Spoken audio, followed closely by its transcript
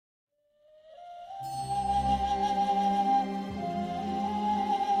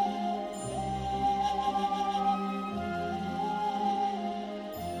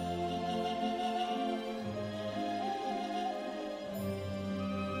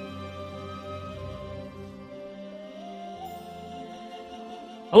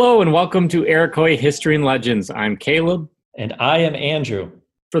Hello and welcome to Iroquois History and Legends. I'm Caleb. And I am Andrew.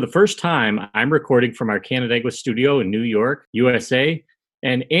 For the first time, I'm recording from our Canandaigua studio in New York, USA.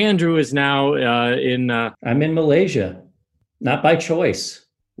 And Andrew is now I'm in Malaysia, not by choice.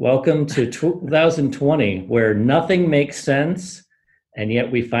 Welcome to 2020, where nothing makes sense, and yet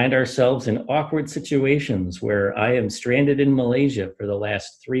we find ourselves in awkward situations where I am stranded in Malaysia for the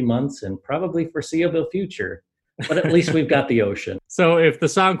last 3 months and probably foreseeable future. But at least we've got the ocean. So if the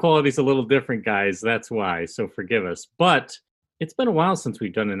sound quality is a little different, guys, that's why. So forgive us. But it's been a while since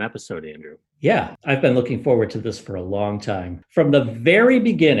we've done an episode, Andrew. Yeah, I've been looking forward to this for a long time. From the very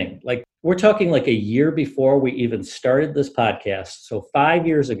beginning, like we're talking like a year before we even started this podcast. So 5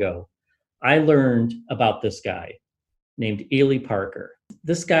 years ago, I learned about this guy named Ely Parker.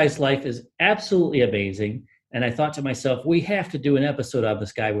 This guy's life is absolutely amazing. And I thought to myself, we have to do an episode on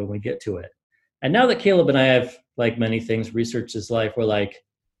this guy when we get to it. And now that Caleb and I have, like many things, researched his life, we're like,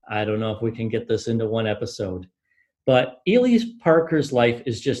 I don't know if we can get this into one episode. But Ely Parker's life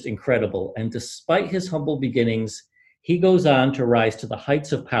is just incredible. And despite his humble beginnings, he goes on to rise to the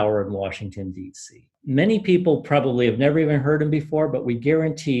heights of power in Washington, D.C. Many people probably have never even heard him before, but we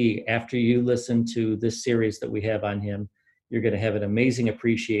guarantee after you listen to this series that we have on him, you're going to have an amazing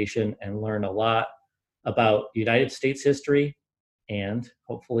appreciation and learn a lot about United States history and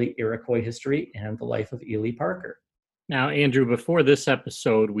hopefully Iroquois history and the life of Ely Parker. Now, Andrew, before this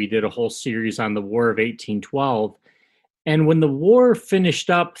episode, we did a whole series on the War of 1812. And when the war finished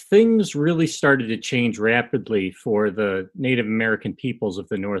up, things really started to change rapidly for the Native American peoples of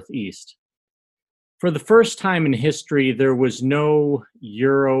the Northeast. For the first time in history, there was no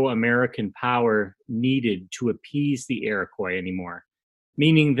Euro-American power needed to appease the Iroquois anymore,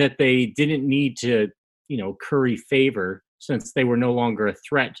 meaning that they didn't need to, curry favor since they were no longer a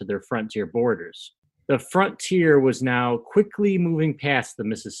threat to their frontier borders. The frontier was now quickly moving past the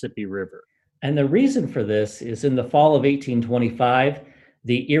Mississippi River. And the reason for this is in the fall of 1825,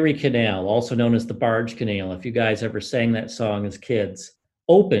 the Erie Canal, also known as the Barge Canal, if you guys ever sang that song as kids,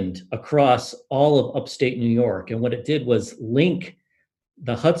 opened across all of upstate New York. And what it did was link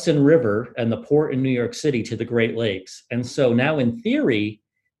the Hudson River and the port in New York City to the Great Lakes. And so now in theory,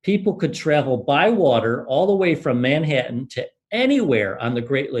 people could travel by water all the way from Manhattan to anywhere on the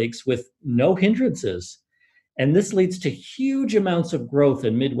Great Lakes with no hindrances. And this leads to huge amounts of growth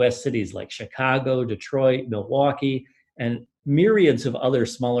in Midwest cities like Chicago, Detroit, Milwaukee, and myriads of other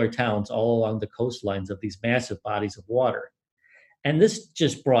smaller towns all along the coastlines of these massive bodies of water. And this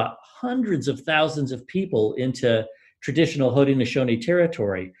just brought hundreds of thousands of people into traditional Haudenosaunee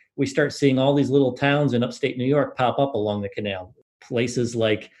territory. We start seeing all these little towns in upstate New York pop up along the canal. Places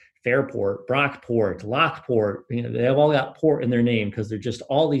like Fairport, Brockport, Lockport, they've all got port in their name because they're just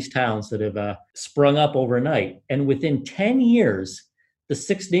all these towns that have sprung up overnight. And within 10 years, the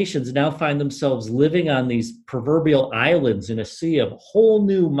Six Nations now find themselves living on these proverbial islands in a sea of whole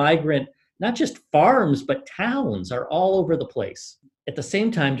new migrant, not just farms, but towns are all over the place. At the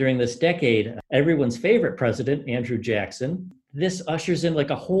same time, during this decade, everyone's favorite president, Andrew Jackson, this ushers in like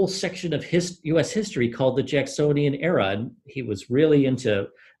a whole section of U.S. history called the Jacksonian era. And he was really into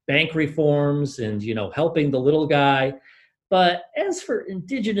bank reforms and, helping the little guy. But as for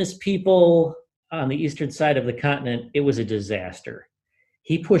indigenous people on the eastern side of the continent, it was a disaster.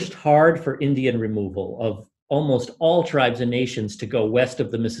 He pushed hard for Indian removal of almost all tribes and nations to go west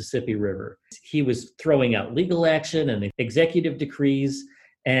of the Mississippi River. He was throwing out legal action and executive decrees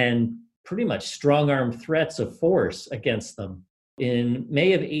and pretty much strong-arm threats of force against them. In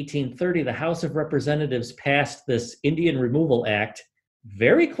May of 1830, the House of Representatives passed this Indian Removal Act,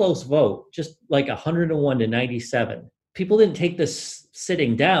 very close vote, just like 101 to 97. People didn't take this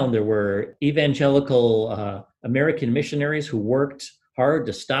sitting down. There were evangelical American missionaries who worked hard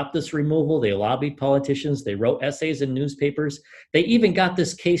to stop this removal. They lobbied politicians. They wrote essays in newspapers. They even got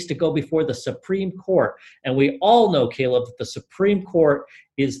this case to go before the Supreme Court. And we all know, Caleb, that the Supreme Court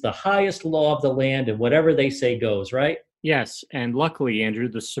is the highest law of the land, and whatever they say goes, right? Yes, and luckily, Andrew,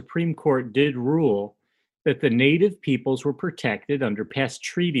 the Supreme Court did rule that the Native peoples were protected under past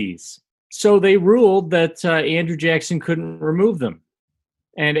treaties. So they ruled that Andrew Jackson couldn't remove them.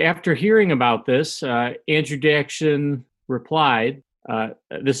 And after hearing about this, Andrew Jackson replied,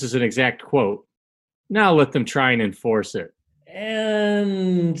 this is an exact quote, "Now let them try and enforce it."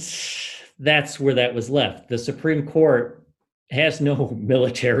 And that's where that was left. The Supreme Court has no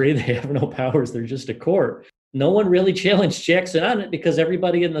military. They have no powers. They're just a court. No one really challenged Jackson on it because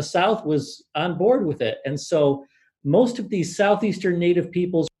everybody in the South was on board with it. And so most of these Southeastern Native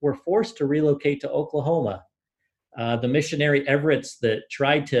peoples were forced to relocate to Oklahoma. The missionary Everetts that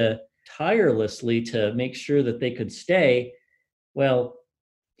tried to tirelessly to make sure that they could stay, well,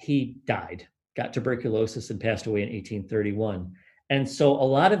 he died, got tuberculosis, and passed away in 1831. And so a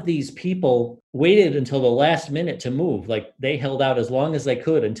lot of these people waited until the last minute to move. Like they held out as long as they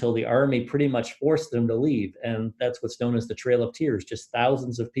could until the army pretty much forced them to leave. And that's what's known as the Trail of Tears. Just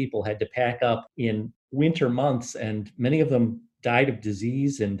thousands of people had to pack up in winter months, and many of them died of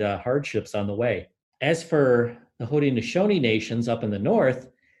disease and hardships on the way. As for the Haudenosaunee nations up in the north,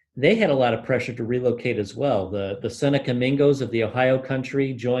 they had a lot of pressure to relocate as well. The Seneca Mingos of the Ohio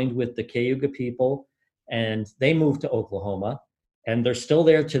country joined with the Cayuga people, and they moved to Oklahoma, and they're still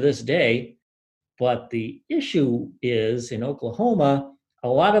there to this day. But the issue is in Oklahoma, a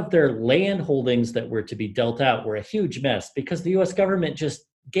lot of their land holdings that were to be dealt out were a huge mess because the US government just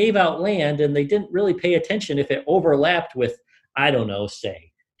gave out land and they didn't really pay attention if it overlapped with, I don't know,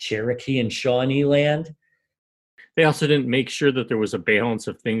 say Cherokee and Shawnee land. They also didn't make sure that there was a balance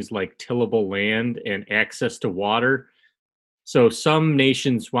of things like tillable land and access to water. So some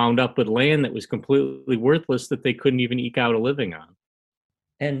nations wound up with land that was completely worthless that they couldn't even eke out a living on.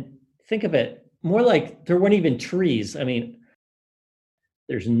 And think of it more like there weren't even trees. I mean,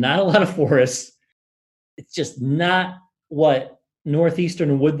 there's not a lot of forests. It's just not what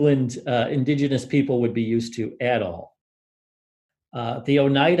northeastern woodland indigenous people would be used to at all. The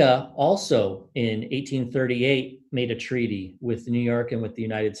Oneida also in 1838 made a treaty with New York and with the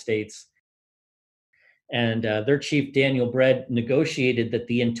United States. And their chief, Daniel Bread, negotiated that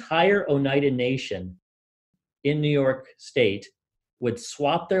the entire Oneida Nation in New York State would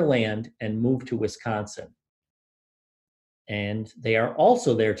swap their land and move to Wisconsin. And they are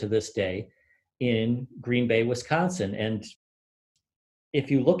also there to this day in Green Bay, Wisconsin. And if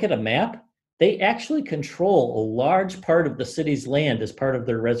you look at a map, they actually control a large part of the city's land as part of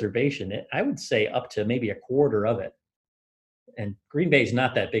their reservation. I would say up to maybe a quarter of it. And Green Bay is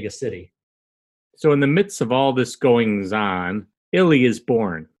not that big a city. So in the midst of all this goings on, Illy is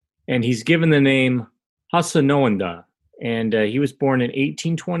born, and he's given the name Hasanoanda, and he was born in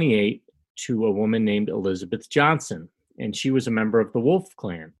 1828 to a woman named Elizabeth Johnson, and she was a member of the Wolf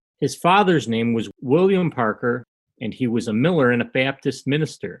clan. His father's name was William Parker, and he was a miller and a Baptist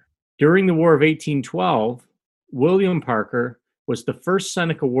minister. During the War of 1812, William Parker was the first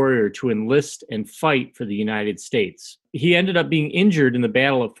Seneca warrior to enlist and fight for the United States. He ended up being injured in the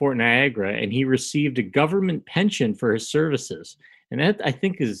Battle of Fort Niagara, and he received a government pension for his services. And that, I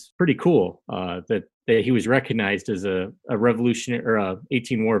think, is pretty cool, that he was recognized as a Revolutionary or a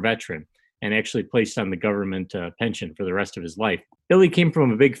 18 war veteran and actually placed on the government pension for the rest of his life. Billy came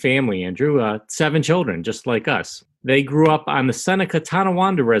from a big family, Andrew, 7 children, just like us. They grew up on the Seneca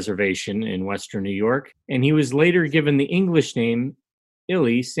Tonawanda Reservation in western New York, and he was later given the English name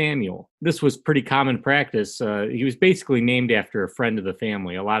Illy Samuel. This was pretty common practice. He was basically named after a friend of the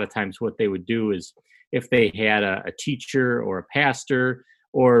family. A lot of times what they would do is if they had a teacher or a pastor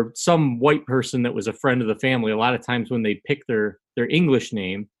or some white person that was a friend of the family, a lot of times when they pick their English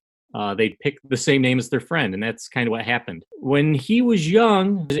name, they'd pick the same name as their friend, and that's kind of what happened. When he was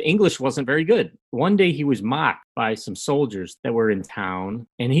young, his English wasn't very good. One day he was mocked by some soldiers that were in town,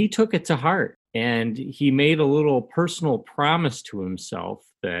 and he took it to heart. And he made a little personal promise to himself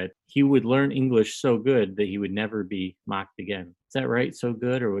that he would learn English so good that he would never be mocked again. Is that right? So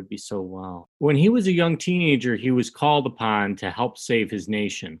good, or would be so well? When he was a young teenager, he was called upon to help save his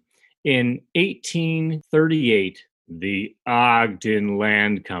nation. In 1838, the Ogden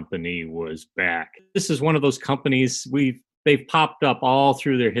Land Company was back. This is one of those companies they've popped up all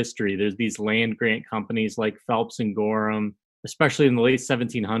through their history. There's these land grant companies like Phelps and Gorham, especially in the late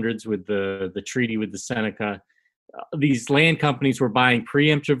 1700s with the treaty with the Seneca. These land companies were buying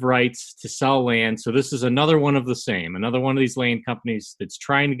preemptive rights to sell land. So this is another one of the same, another one of these land companies that's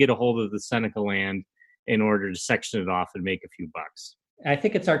trying to get a hold of the Seneca land in order to section it off and make a few bucks. I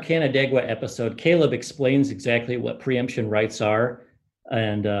think it's our Canandaigua episode. Caleb explains exactly what preemption rights are,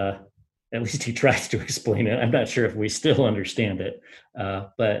 and at least he tries to explain it. I'm not sure if we still understand it,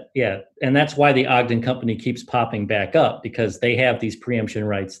 but yeah, and that's why the Ogden Company keeps popping back up, because they have these preemption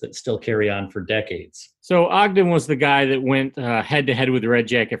rights that still carry on for decades. So Ogden was the guy that went head to head with the Red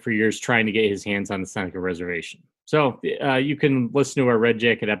Jacket for years trying to get his hands on the Seneca Reservation. So you can listen to our Red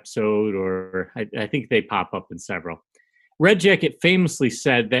Jacket episode, or I think they pop up in several. Red Jacket famously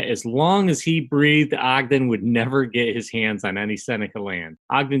said that as long as he breathed, Ogden would never get his hands on any Seneca land.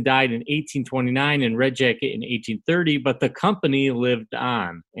 Ogden died in 1829 and Red Jacket in 1830, but the company lived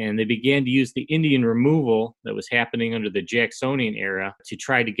on, and they began to use the Indian removal that was happening under the Jacksonian era to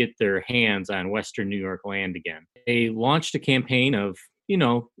try to get their hands on western New York land again. They launched a campaign of,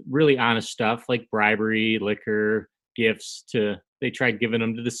 really honest stuff like bribery, liquor, gifts to They tried giving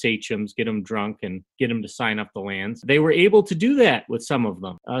them to the sachems, get them drunk, and get them to sign up the lands. They were able to do that with some of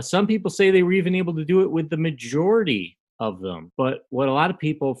them. Some people say they were even able to do it with the majority of them. But what a lot of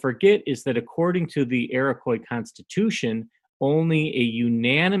people forget is that according to the Iroquois Constitution, only a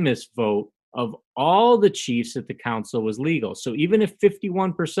unanimous vote of all the chiefs at the council was legal. So even if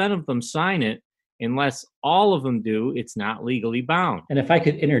 51% of them sign it, unless all of them do, it's not legally bound. And if I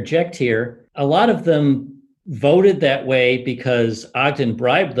could interject here, a lot of them voted that way because Ogden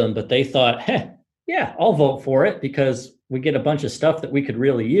bribed them, but they thought, yeah, I'll vote for it because we get a bunch of stuff that we could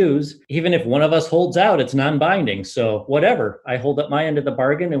really use. Even if one of us holds out, it's non-binding. So whatever, I hold up my end of the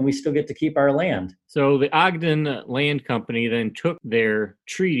bargain and we still get to keep our land. So the Ogden Land Company then took their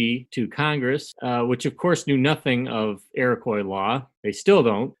treaty to Congress, which of course knew nothing of Iroquois law. They still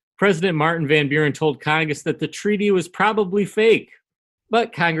don't. President Martin Van Buren told Congress that the treaty was probably fake,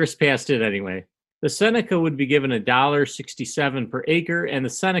 but Congress passed it anyway. The Seneca would be given $1.67 per acre, and the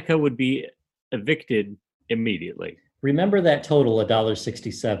Seneca would be evicted immediately. Remember that total,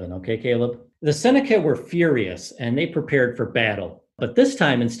 $1.67, okay, Caleb? The Seneca were furious, and they prepared for battle. But this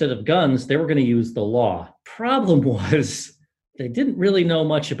time, instead of guns, they were going to use the law. Problem was, they didn't really know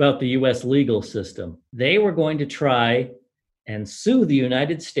much about the U.S. legal system. They were going to try and sue the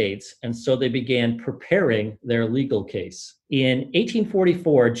United States, and so they began preparing their legal case. In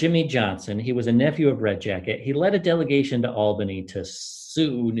 1844, Jimmy Johnson, he was a nephew of Red Jacket, he led a delegation to Albany to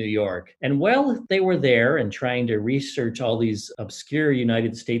sue New York. And while they were there and trying to research all these obscure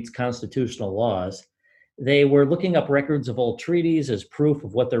United States constitutional laws, they were looking up records of old treaties as proof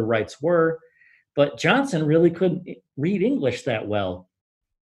of what their rights were. But Johnson really couldn't read English that well.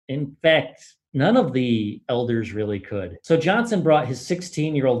 In fact, none of the elders really could. So Johnson brought his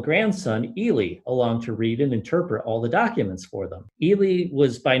 16-year-old grandson, Ely, along to read and interpret all the documents for them. Ely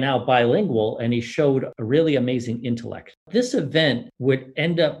was by now bilingual, and he showed a really amazing intellect. This event would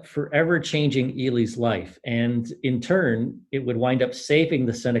end up forever changing Ely's life, and in turn, it would wind up saving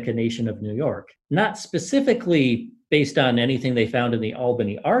the Seneca Nation of New York. Not specifically based on anything they found in the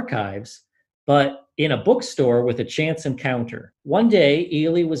Albany archives, but in a bookstore with a chance encounter. One day,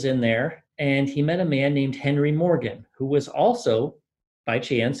 Ely was in there, and he met a man named Henry Morgan, who was also, by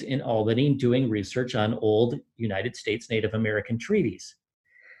chance, in Albany doing research on old United States Native American treaties.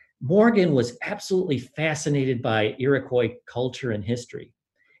 Morgan was absolutely fascinated by Iroquois culture and history.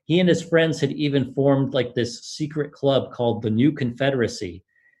 He and his friends had even formed like this secret club called the New Confederacy,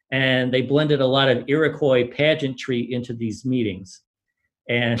 and they blended a lot of Iroquois pageantry into these meetings.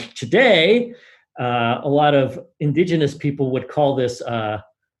 And today, a lot of indigenous people would call this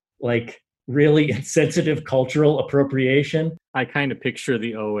like really insensitive cultural appropriation. I kind of picture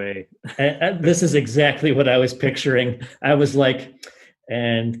the OA. This is exactly what I was picturing. I was like,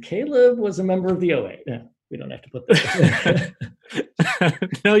 and Caleb was a member of the OA. No, we don't have to put that.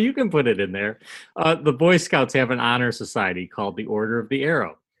 No, you can put it in there. The Boy Scouts have an honor society called the Order of the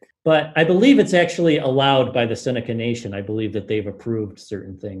Arrow. But I believe it's actually allowed by the Seneca Nation. I believe that they've approved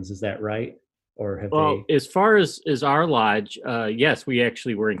certain things. Is that right? Or have they? As far as our lodge, yes, we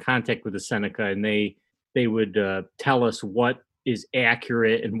actually were in contact with the Seneca, and they would tell us what is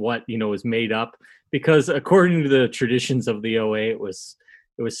accurate and what is made up. Because according to the traditions of the OA, it was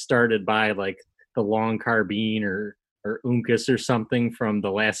started by like the Long Carbine or Uncas or something from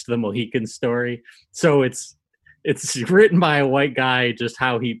the Last of the Mohicans story. So it's written by a white guy, just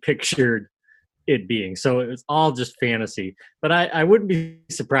how he pictured it being. So it was all just fantasy. But I wouldn't be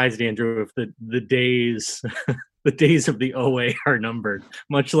surprised, Andrew, if the days the days of the OA are numbered,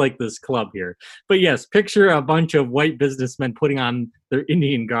 much like this club here. But yes, picture a bunch of white businessmen putting on their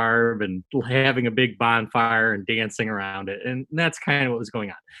Indian garb and having a big bonfire and dancing around it. And that's kind of what was going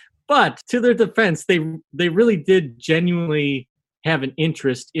on. But to their defense, they really did genuinely have an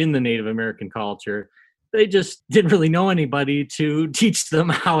interest in the Native American culture. They just didn't really know anybody to teach them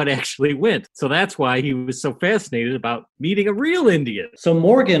how it actually went. So that's why he was so fascinated about meeting a real Indian. So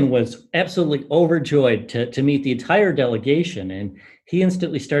Morgan was absolutely overjoyed to meet the entire delegation, and he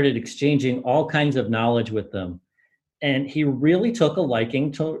instantly started exchanging all kinds of knowledge with them. And he really took a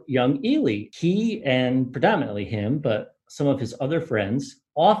liking to young Ely. He, and predominantly him, but some of his other friends,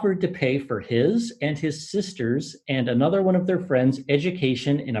 offered to pay for his and his sister's and another one of their friends'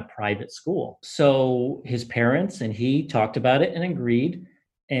 education in a private school. So his parents and he talked about it and agreed.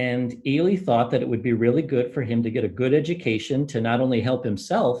 And Ely thought that it would be really good for him to get a good education to not only help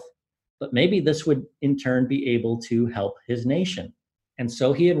himself, but maybe this would in turn be able to help his nation. And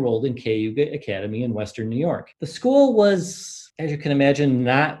so he enrolled in Cayuga Academy in Western New York. The school was, as you can imagine,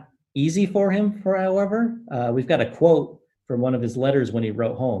 not easy for him, however. We've got a quote from one of his letters when he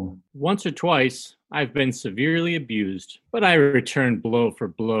wrote home. Once or twice, I've been severely abused, but I return blow for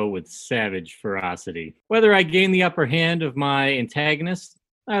blow with savage ferocity. Whether I gain the upper hand of my antagonist,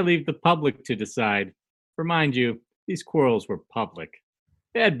 I leave the public to decide. For mind you, these quarrels were public.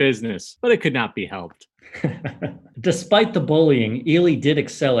 Bad business, but it could not be helped. Despite the bullying, Ely did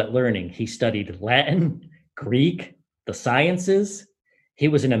excel at learning. He studied Latin, Greek, the sciences. He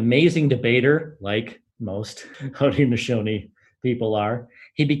was an amazing debater, like most Haudenosaunee people are.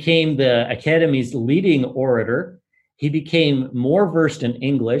 He became the Academy's leading orator. He became more versed in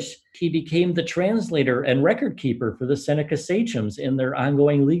English. He became the translator and record keeper for the Seneca sachems in their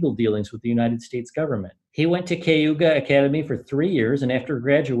ongoing legal dealings with the United States government. He went to Cayuga Academy for 3 years, and after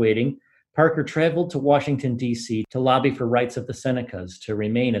graduating, Parker traveled to Washington, D.C. to lobby for rights of the Senecas to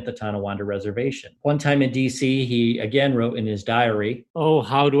remain at the Tonawanda Reservation. One time in D.C., he again wrote in his diary, "Oh,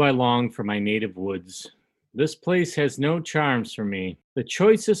 how do I long for my native woods. This place has no charms for me. The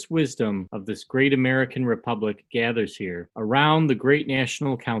choicest wisdom of this great American republic gathers here, around the great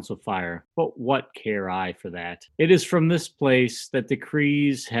national council fire. But what care I for that? It is from this place that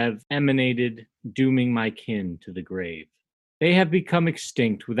decrees have emanated, dooming my kin to the grave. They have become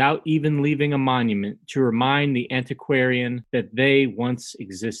extinct without even leaving a monument to remind the antiquarian that they once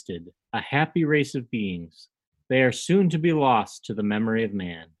existed, a happy race of beings. They are soon to be lost to the memory of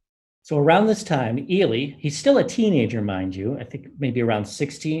man." So around this time, Ely, he's still a teenager, mind you, I think maybe around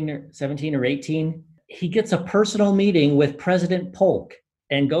 16 or 17 or 18, he gets a personal meeting with President Polk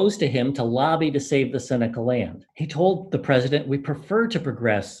and goes to him to lobby to save the Seneca land. He told the president, "We prefer to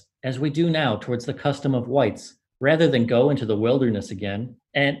progress as we do now towards the custom of whites, rather than go into the wilderness again."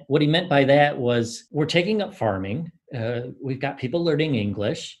 And what he meant by that was, we're taking up farming. We've got people learning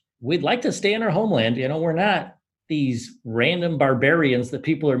English. We'd like to stay in our homeland. We're not these random barbarians that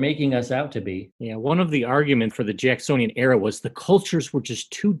people are making us out to be. Yeah, one of the arguments for the Jacksonian era was the cultures were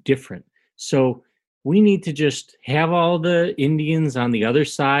just too different. So we need to just have all the Indians on the other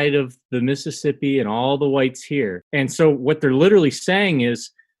side of the Mississippi and all the whites here. And so what they're literally saying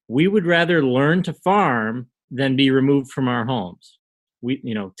is, we would rather learn to farm than be removed from our homes.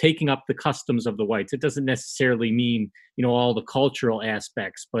 Taking up the customs of the whites. It doesn't necessarily mean, all the cultural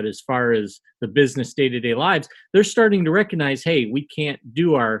aspects, but as far as the business day-to-day lives, they're starting to recognize, hey, we can't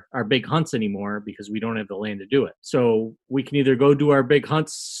do our big hunts anymore because we don't have the land to do it. So we can either go do our big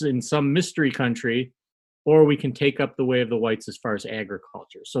hunts in some mystery country, or we can take up the way of the whites as far as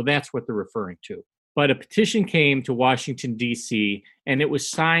agriculture. So that's what they're referring to. But a petition came to Washington, D.C., and it was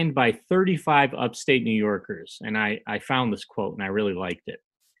signed by 35 upstate New Yorkers. And I found this quote, and I really liked it.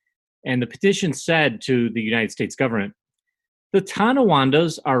 And the petition said to the United States government, "The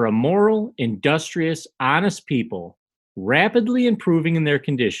Tonawandas are a moral, industrious, honest people, rapidly improving in their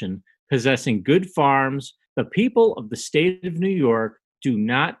condition, possessing good farms. The people of the state of New York do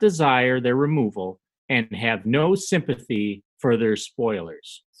not desire their removal and have no sympathy for their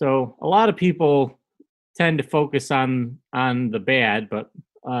spoilers." So a lot of people tend to focus on the bad, but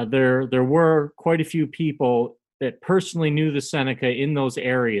there were quite a few people that personally knew the Seneca in those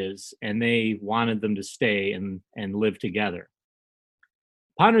areas, and they wanted them to stay and live together.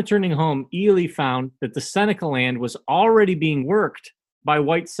 Upon returning home, Ely found that the Seneca land was already being worked by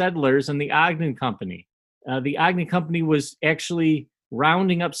white settlers and the Ogden Company. The Ogden Company was actually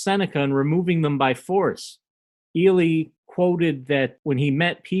rounding up Seneca and removing them by force. Ely quoted that when he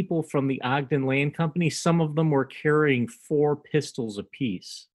met people from the Ogden Land Company, some of them were carrying 4 pistols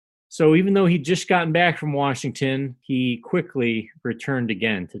apiece. So even though he'd just gotten back from Washington, he quickly returned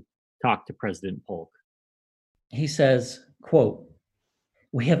again to talk to President Polk. He says, quote,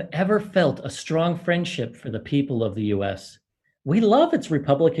 "We have ever felt a strong friendship for the people of the U.S. We love its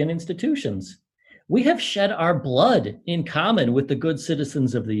Republican institutions. We have shed our blood in common with the good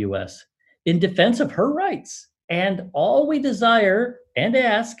citizens of the U.S. in defense of her rights. And all we desire and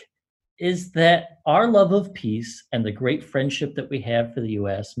ask is that our love of peace and the great friendship that we have for the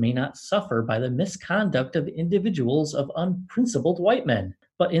U.S. may not suffer by the misconduct of individuals of unprincipled white men.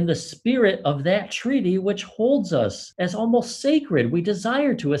 But in the spirit of that treaty which holds us as almost sacred, we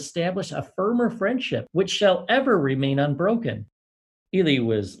desire to establish a firmer friendship which shall ever remain unbroken." Ely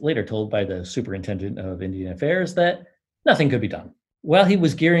was later told by the Superintendent of Indian Affairs that nothing could be done. While he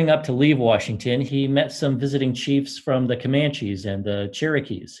was gearing up to leave Washington, he met some visiting chiefs from the Comanches and the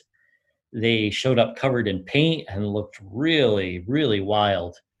Cherokees. They showed up covered in paint and looked really, really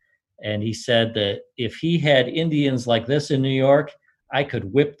wild. And he said that if he had Indians like this in New York, I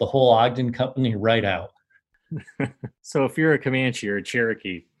could whip the whole Ogden Company right out. So if you're a Comanche or a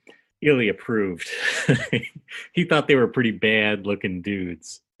Cherokee, Ely approved. He thought they were pretty bad looking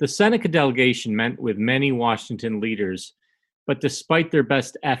dudes. The Seneca delegation met with many Washington leaders But despite their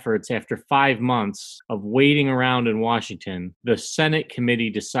best efforts, after 5 months of waiting around in Washington, the Senate committee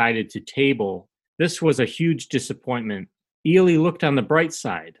decided to table. This was a huge disappointment. Ely looked on the bright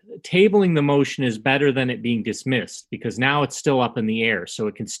side. Tabling the motion is better than it being dismissed because now it's still up in the air, so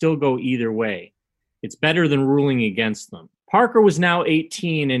it can still go either way. It's better than ruling against them. Parker was now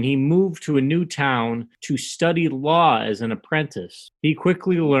 18 and he moved to a new town to study law as an apprentice. He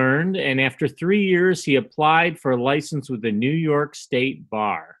quickly learned, and after 3 years, he applied for a license with the New York State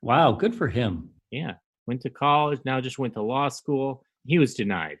Bar. Wow, good for him. Yeah, went to college, now just went to law school. He was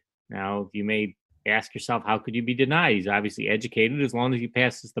denied. Now, you may ask yourself, how could you be denied? He's obviously educated. As long as he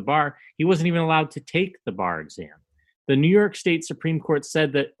passes the bar, he wasn't even allowed to take the bar exam. The New York State Supreme Court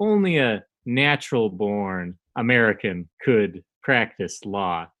said that only a natural-born American could practice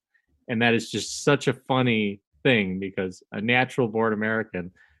law. And that is just such a funny thing because a natural-born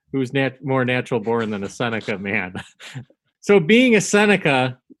American who's more natural-born than a Seneca man. So being a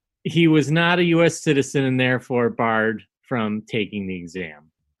Seneca, he was not a U.S. citizen and therefore barred from taking the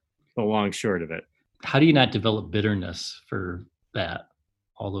exam. The long short of it. How do you not develop bitterness for that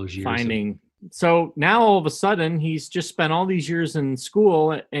all those years? So now all of a sudden he's just spent all these years in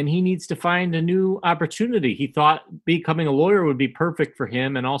school and he needs to find a new opportunity. He thought becoming a lawyer would be perfect for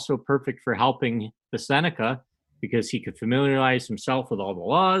him and also perfect for helping the Seneca because he could familiarize himself with all the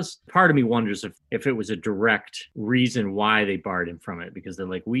laws. Part of me wonders if it was a direct reason why they barred him from it, because they're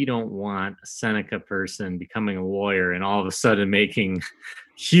like, we don't want a Seneca person becoming a lawyer and all of a sudden making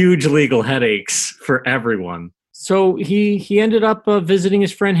huge legal headaches for everyone. So he ended up visiting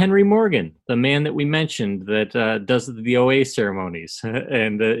his friend Henry Morgan, the man that we mentioned that does the OA ceremonies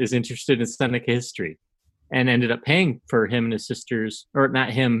and is interested in Seneca history, and ended up paying for him and his sisters, or not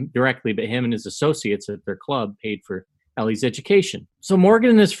him directly, but him and his associates at their club paid for Ellie's education. So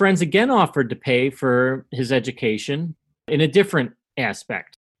Morgan and his friends again offered to pay for his education in a different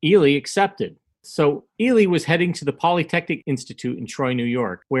aspect. Ely accepted. So Ely was heading to the Polytechnic Institute in Troy, New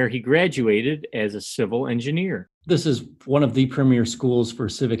York, where he graduated as a civil engineer. This is one of the premier schools for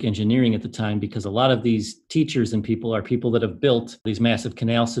civic engineering at the time because a lot of these teachers and people are people that have built these massive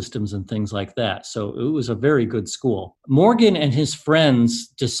canal systems and things like that. So it was a very good school. Morgan and his friends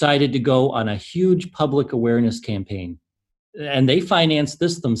decided to go on a huge public awareness campaign, and they financed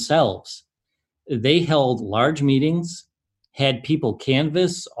this themselves. They held large meetings, had people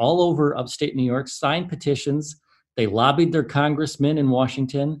canvass all over upstate New York, sign petitions. They lobbied their congressmen in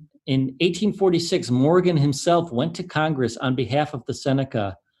Washington. In 1846, Morgan himself went to Congress on behalf of the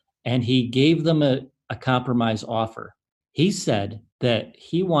Seneca, and he gave them a compromise offer. He said that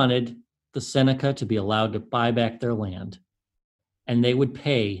he wanted the Seneca to be allowed to buy back their land, and they would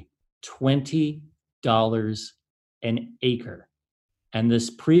pay $20 an acre. And this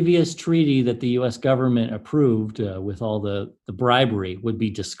previous treaty that the U.S. government approved with all the bribery would be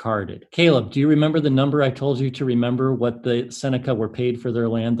discarded. Caleb, do you remember the number I told you to remember what the Seneca were paid for their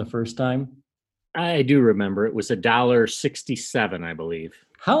land the first time? I do remember. It was $1.67, I believe.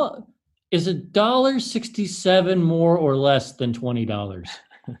 How is $1.67 more or less than $20?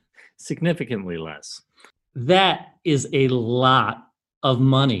 Significantly less. That is a lot of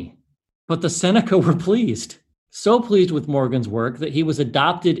money. But the Seneca were pleased. So pleased with Morgan's work that he was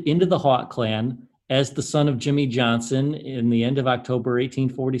adopted into the Hawk clan as the son of Jimmy Johnson in the end of October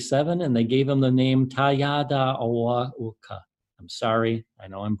 1847, and they gave him the name Tayada Awauka. I'm sorry, I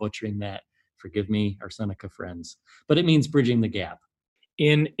know I'm butchering that. Forgive me, our Seneca friends. But it means bridging the gap.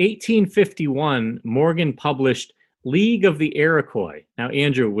 In 1851, Morgan published League of the Iroquois. Now,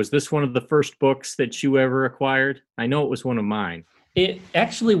 Andrew, was this one of the first books that you ever acquired? I know it was one of mine. It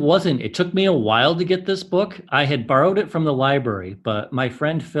actually wasn't. It took me a while to get this book. I had borrowed it from the library, but my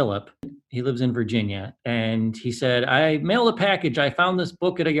friend Philip, he lives in Virginia, and he said, I mailed a package. I found this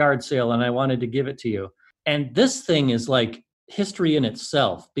book at a yard sale, and I wanted to give it to you. And this thing is like history in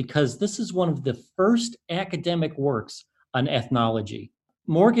itself, because this is one of the first academic works on ethnology.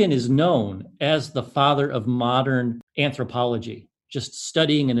 Morgan is known as the father of modern anthropology, just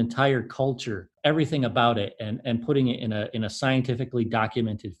studying an entire culture, everything about it, and putting it in a scientifically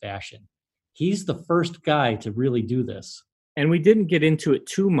documented fashion. He's the first guy to really do this. And we didn't get into it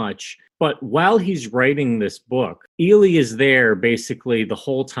too much, but while he's writing this book, Ely is there basically the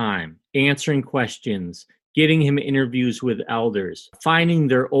whole time, answering questions, getting him interviews with elders, finding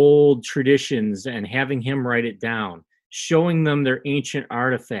their old traditions and having him write it down, showing them their ancient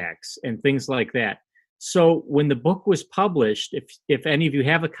artifacts and things like that. So when the book was published, if any of you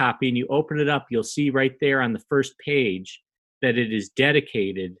have a copy and you open it up, you'll see right there on the first page that it is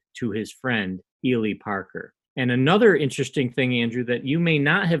dedicated to his friend, Ely Parker. And another interesting thing, Andrew, that you may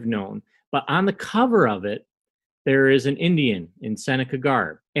not have known, but on the cover of it, there is an Indian in Seneca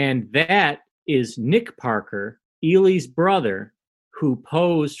garb. And that is Nick Parker, Ely's brother, who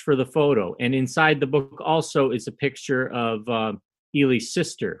posed for the photo. And inside the book also is a picture of Ely's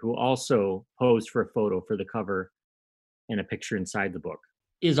sister, who also posed for a photo for the cover, and a picture inside the book.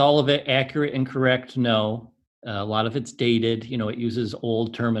 Is all of it accurate and correct? No. A lot of it's dated. It uses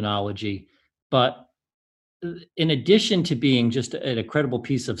old terminology. But in addition to being just a credible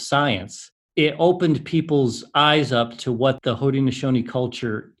piece of science, it opened people's eyes up to what the Haudenosaunee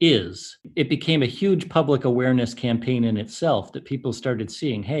culture is. It became a huge public awareness campaign in itself, that people started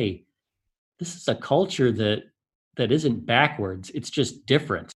seeing, hey, this is a culture that isn't backwards. It's just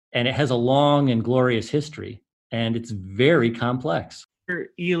different. And it has a long and glorious history. And it's very complex.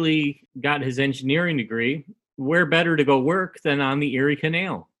 Ely got his engineering degree. Where better to go work than on the Erie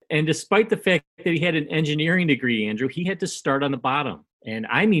Canal? And despite the fact that he had an engineering degree, Andrew, he had to start on the bottom. And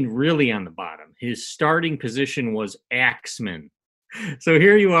I mean really on the bottom. His starting position was axeman. So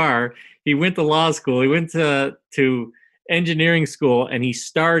here you are. He went to law school. He went to engineering school, and he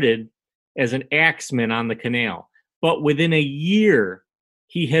started as an axeman on the canal. But within a year,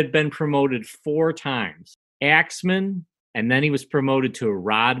 he had been promoted 4 times. Axeman, and then he was promoted to a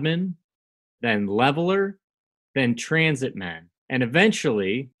rodman, then leveler, then transit man. And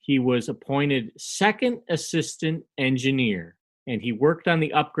eventually, he was appointed second assistant engineer. And he worked on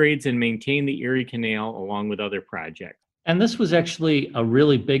the upgrades and maintained the Erie Canal along with other projects. And this was actually a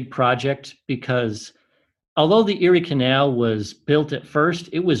really big project, because although the Erie Canal was built at first,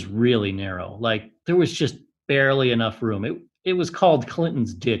 it was really narrow. Like, there was just barely enough room. It was called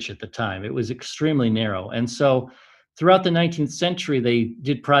Clinton's Ditch at the time. It was extremely narrow. And so throughout the 19th century, they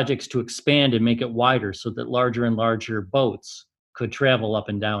did projects to expand and make it wider so that larger and larger boats could travel up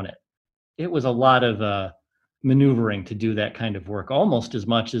and down it. It was a lot of maneuvering to do that kind of work, almost as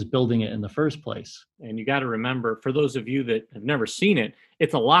much as building it in the first place. And you got to remember, for those of you that have never seen it,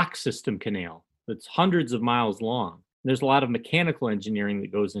 it's a lock system canal that's hundreds of miles long. There's a lot of mechanical engineering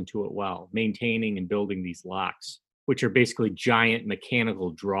that goes into it, maintaining and building these locks, which are basically giant mechanical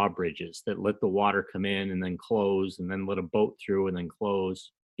drawbridges that let the water come in and then close, and then let a boat through and then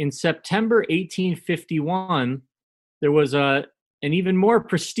close. In September 1851, there was an even more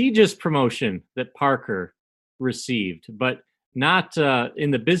prestigious promotion that Parker received, but not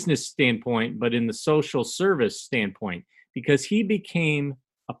in the business standpoint, but in the social service standpoint, because he became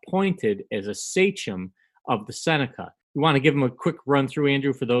appointed as a sachem of the Seneca. You want to give them a quick run through,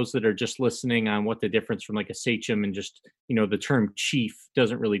 Andrew, for those that are just listening, on what the difference from like a sachem and just, the term chief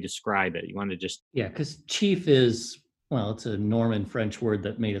doesn't really describe it. You want to just... Yeah, because chief is, well, it's a Norman French word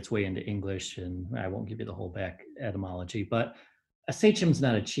that made its way into English, and I won't give you the whole back etymology, but a sachem's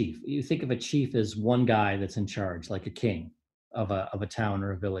not a chief. You think of a chief as one guy that's in charge, like a king of a town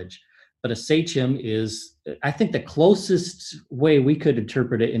or a village. But a sachem is, I think the closest way we could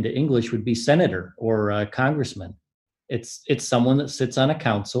interpret it into English would be senator or a congressman. It's someone that sits on a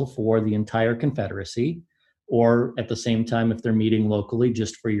council for the entire Confederacy, or at the same time, if they're meeting locally,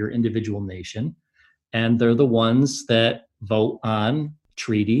 just for your individual nation. And they're the ones that vote on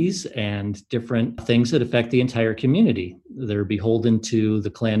treaties and different things that affect the entire community. They're beholden to the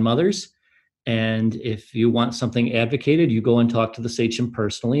clan mothers. And if you want something advocated, you go and talk to the sachem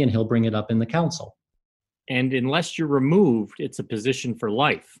personally, and he'll bring it up in the council. And unless you're removed, it's a position for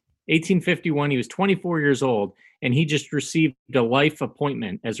life. 1851, he was 24 years old, and he just received a life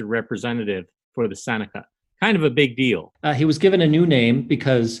appointment as a representative for the Seneca. Kind of a big deal. He was given a new name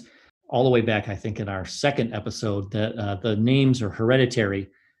because all the way back, I think in our second episode, that the names are hereditary.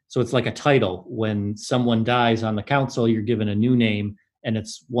 So it's like a title. When someone dies on the council, you're given a new name, and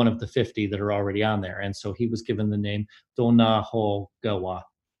it's one of the 50 that are already on there. And so he was given the name Donahogawa.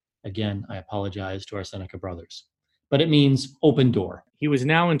 Again, I apologize to our Seneca brothers, but it means open door. He was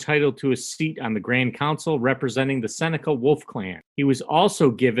now entitled to a seat on the Grand Council representing the Seneca Wolf Clan. He was also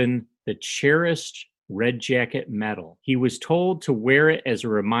given the cherished Red Jacket medal. He was told to wear it as a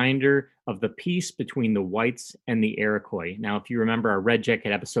reminder of the peace between the whites and the Iroquois. Now, if you remember our Red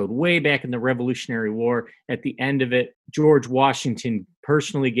Jacket episode way back in the Revolutionary War, at the end of it, George Washington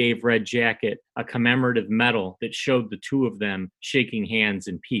personally gave Red Jacket a commemorative medal that showed the two of them shaking hands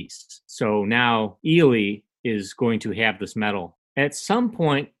in peace. So now Ely is going to have this medal. At some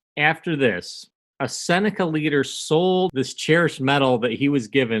point after this, a Seneca leader sold this cherished medal that he was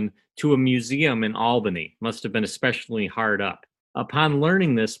given to a museum in Albany. Must have been especially hard up. Upon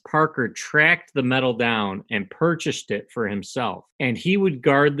learning this, Parker tracked the medal down and purchased it for himself. And he would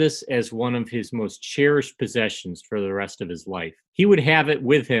guard this as one of his most cherished possessions for the rest of his life. He would have it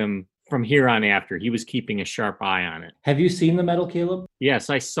with him from here on after. He was keeping a sharp eye on it. Have you seen the medal, Caleb? Yes,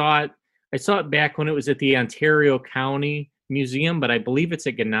 I saw it I saw it back when it was at the Ontario County Museum, but I believe it's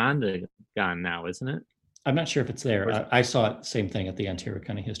at Ganondagan now, isn't it? I'm not sure if it's there. Or I saw it, same thing at the Ontario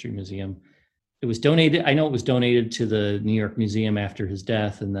County History Museum. It was donated. I know it was donated to the New York Museum after his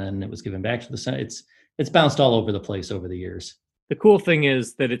death, and then it was given back to the Senate. It's bounced all over the place over the years. the cool thing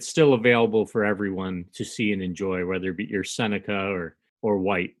is that it's still available for everyone to see and enjoy, whether it be you're Seneca or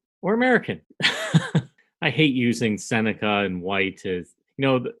white or American. I hate using Seneca and white as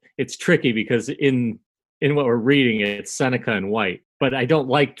it's tricky because in what we're reading it's Seneca and white, but I don't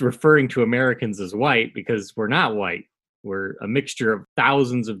like referring to Americans as white because we're not white. We're a mixture of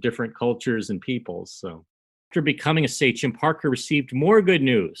thousands of different cultures and peoples. So after becoming a sachem, Parker received more good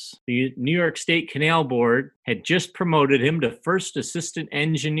news. The New York State Canal Board had just promoted him to first assistant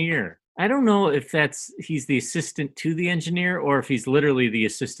engineer. I don't know if he's the assistant to the engineer or if he's literally the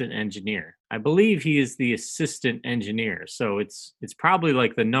assistant engineer. I believe he is the assistant engineer. So it's probably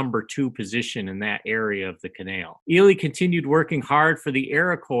like the number 2 position in that area of the canal. Ely continued working hard for the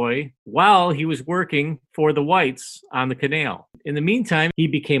Iroquois while he was working for the whites on the canal. In the meantime, he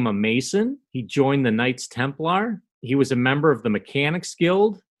became a mason. He joined the Knights Templar. He was a member of the Mechanics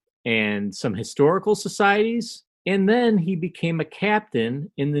Guild and some historical societies. And then he became a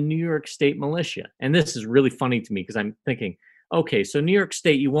captain in the New York State Militia. And this is really funny to me because I'm thinking, okay, so New York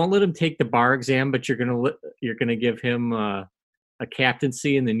State, you won't let him take the bar exam, but you're gonna give him a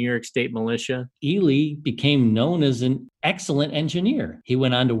captaincy in the New York State Militia. Ely became known as an excellent engineer. He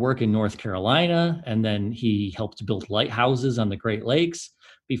went on to work in North Carolina, and then he helped build lighthouses on the Great Lakes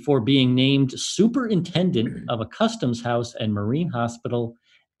before being named superintendent of a customs house and marine hospital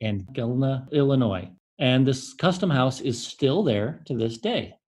in Galena, Illinois. And this custom house is still there to this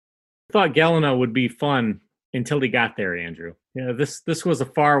day. I thought Galena would be fun until he got there, Andrew. This was a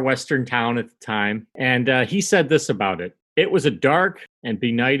far western town at the time, and he said this about it. It was a dark and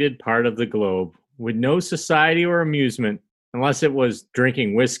benighted part of the globe, with no society or amusement, unless it was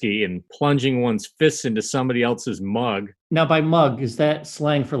drinking whiskey and plunging one's fists into somebody else's mug. Now, by mug, is that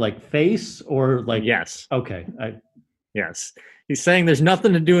slang for like face or like? Yes. Okay. Yes. He's saying there's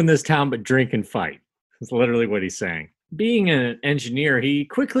nothing to do in this town but drink and fight. That's literally what he's saying. Being an engineer, he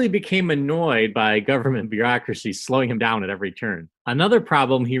quickly became annoyed by government bureaucracy slowing him down at every turn. Another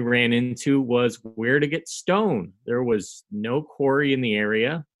problem he ran into was where to get stone. There was no quarry in the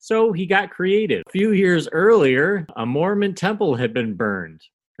area, so he got creative. A few years earlier, a Mormon temple had been burned.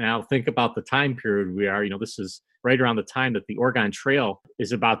 Now think about the time period we are. This is right around the time that the Oregon Trail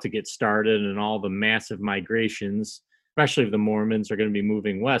is about to get started and all the massive migrations, especially if the Mormons are going to be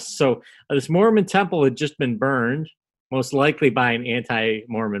moving west. So this Mormon temple had just been burned, most likely by an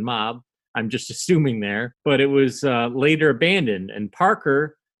anti-Mormon mob. I'm just assuming there, but it was later abandoned. And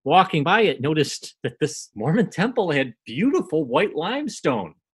Parker, walking by it, noticed that this Mormon temple had beautiful white limestone.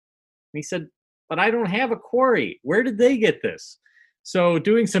 And he said, but I don't have a quarry. Where did they get this? So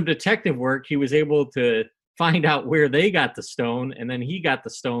doing some detective work, he was able to find out where they got the stone, and then he got the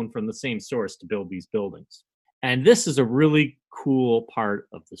stone from the same source to build these buildings. And this is a really cool part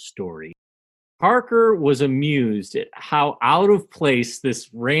of the story. Parker was amused at how out of place this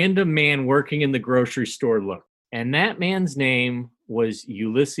random man working in the grocery store looked. And that man's name was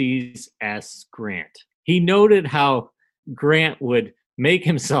Ulysses S. Grant. He noted how Grant would make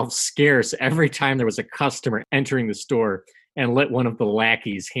himself scarce every time there was a customer entering the store and let one of the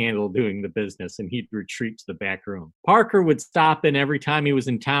lackeys handle doing the business, and he'd retreat to the back room. Parker would stop in every time he was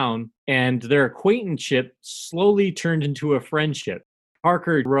in town, and their acquaintanceship slowly turned into a friendship.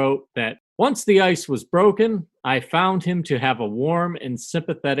 Parker wrote that, once the ice was broken, I found him to have a warm and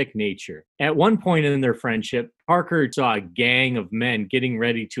sympathetic nature. At one point in their friendship, Parker saw a gang of men getting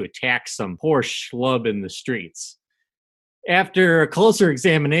ready to attack some poor schlub in the streets. After a closer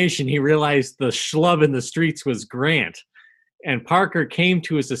examination, he realized the schlub in the streets was Grant. And Parker came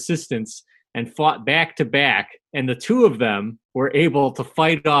to his assistance and fought back to back, and the two of them were able to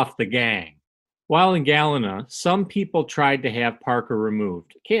fight off the gang. While in Galena, some people tried to have Parker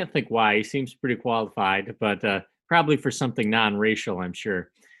removed. Can't think why. He seems pretty qualified, but probably for something non-racial, I'm sure.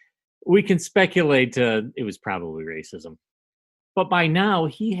 We can speculate it was probably racism. But by now,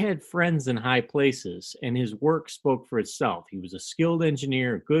 he had friends in high places, and his work spoke for itself. He was a skilled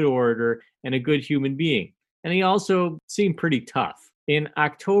engineer, a good orator, and a good human being. And he also seemed pretty tough. In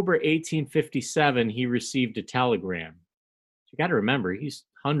October 1857, he received a telegram. You got to remember, he's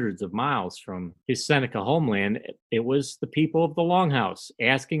hundreds of miles from his Seneca homeland. It was the people of the Longhouse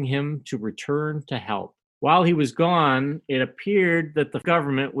asking him to return to help. While he was gone, it appeared that the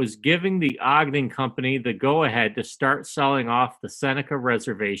government was giving the Ogden Company the go-ahead to start selling off the Seneca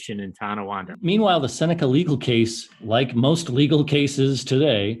Reservation in Tonawanda. Meanwhile, the Seneca legal case, like most legal cases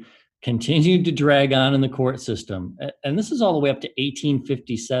today, continued to drag on in the court system. And this is all the way up to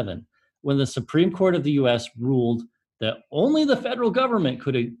 1857, when the Supreme Court of the U.S. ruled that only the federal government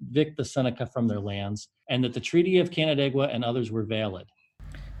could evict the Seneca from their lands, and that the Treaty of Canandaigua and others were valid.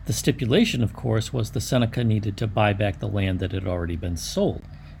 The stipulation, of course, was the Seneca needed to buy back the land that had already been sold,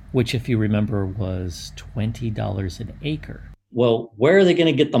 which, if you remember, was $20 an acre. Well, where are they going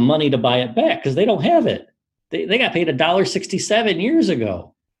to get the money to buy it back? Because they don't have it. They got paid $1.67 years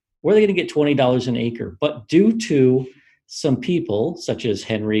ago. Where are they going to get $20 an acre? But due to some people, such as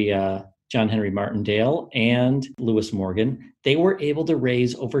John Henry Martindale and Lewis Morgan, they were able to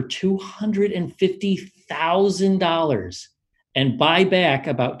raise over $250,000 and buy back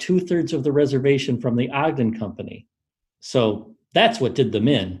about 2/3 of the reservation from the Ogden Company. So that's what did them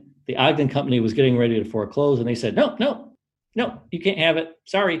in. The Ogden Company was getting ready to foreclose, and they said, no, you can't have it.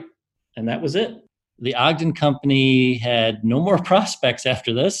 Sorry. And that was it. The Ogden Company had no more prospects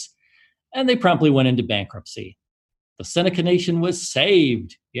after this, and they promptly went into bankruptcy. The Seneca Nation was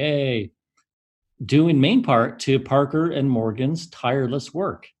saved. Yay. Due in main part to Parker and Morgan's tireless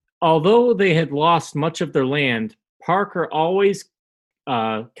work. Although they had lost much of their land, Parker always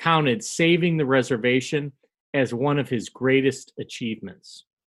counted saving the reservation as one of his greatest achievements.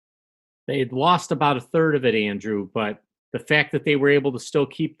 They had lost about 1/3 of it, Andrew, but the fact that they were able to still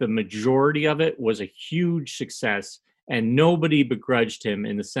keep the majority of it was a huge success, and nobody begrudged him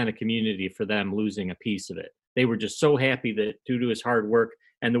in the Seneca community for them losing a piece of it. They were just so happy that due to his hard work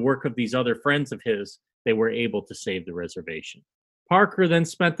and the work of these other friends of his, they were able to save the reservation. Parker then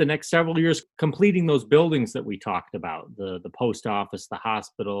spent the next several years completing those buildings that we talked about, the post office, the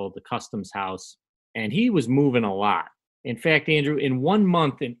hospital, the customs house, and he was moving a lot. In fact, Andrew, in 1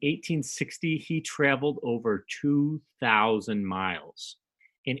 month in 1860, he traveled over 2,000 miles.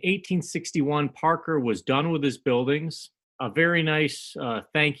 In 1861, Parker was done with his buildings. A very nice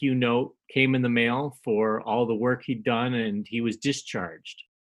thank you note came in the mail for all the work he'd done, and he was discharged.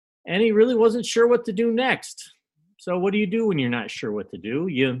 And he really wasn't sure what to do next. So what do you do when you're not sure what to do?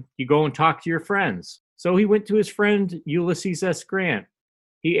 You go and talk to your friends. So he went to his friend Ulysses S. Grant.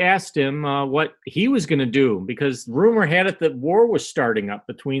 He asked him what he was going to do, because rumor had it that war was starting up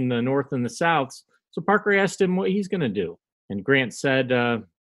between the North and the South. So Parker asked him what he's going to do. And Grant said,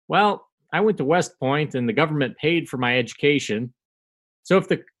 well, I went to West Point and the government paid for my education. So if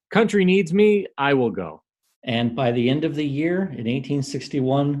the country needs me, I will go. And by the end of the year, in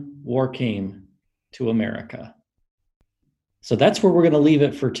 1861, war came to America. So that's where we're going to leave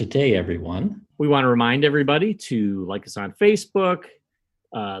it for today, everyone. We want to remind everybody to like us on Facebook,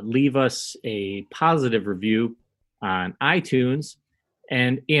 leave us a positive review on iTunes.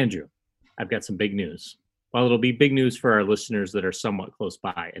 And Andrew, I've got some big news. Well, it'll be big news for our listeners that are somewhat close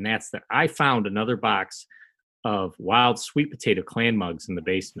by. And that's that I found another box of wild sweet potato clan mugs in the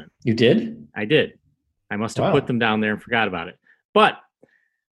basement. You did? I did. I must have put them down there and forgot about it. But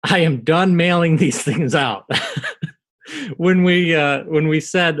I am done mailing these things out. When we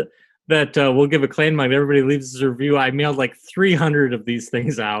said that we'll give a clan mug, everybody leaves us a review, I mailed like 300 of these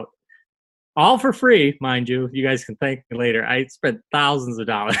things out. All for free, mind you. You guys can thank me later. I spent thousands of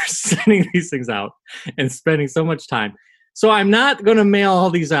dollars sending these things out and spending so much time. So I'm not going to mail all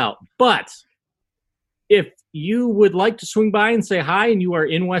these out. But if you would like to swing by and say hi and you are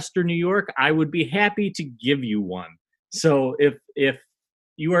in Western New York, I would be happy to give you one. So if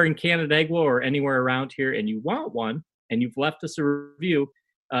you are in Canandaigua or anywhere around here and you want one and you've left us a review,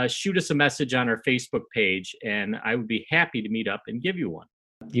 shoot us a message on our Facebook page and I would be happy to meet up and give you one.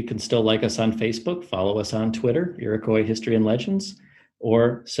 You can still like us on Facebook, follow us on Twitter, Iroquois History and Legends,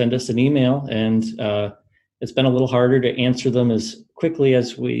 or send us an email. And it's been a little harder to answer them as quickly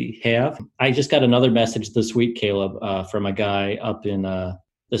as we have. I just got another message this week, Caleb, from a guy up in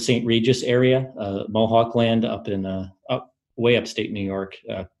the St. Regis area, Mohawk land up in way upstate New York,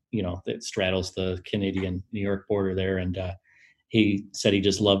 that straddles the Canadian-New York border there. And he said he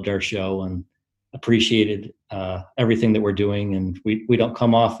just loved our show and appreciated everything that we're doing, and we don't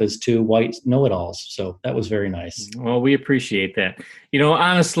come off as two white know-it-alls. So that was very nice. Well, we appreciate that.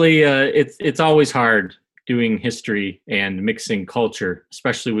 Honestly, it's always hard doing history and mixing culture,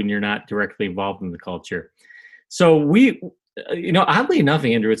 especially when you're not directly involved in the culture. So oddly enough,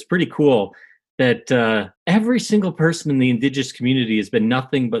 Andrew, it's pretty cool that every single person in the Indigenous community has been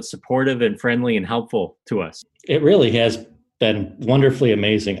nothing but supportive and friendly and helpful to us. It really has been wonderfully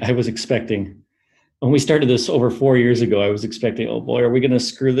amazing. I was expecting, when we started this over 4 years ago, I was expecting, oh boy, are we going to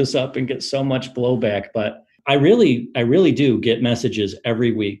screw this up and get so much blowback? But I really do get messages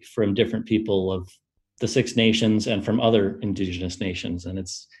every week from different people of the Six Nations and from other Indigenous nations. And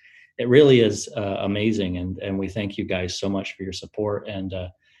it really is amazing. And we thank you guys so much for your support. And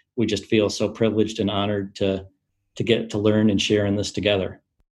we just feel so privileged and honored to get to learn and share in this together.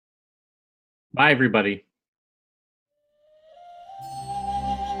 Bye, everybody.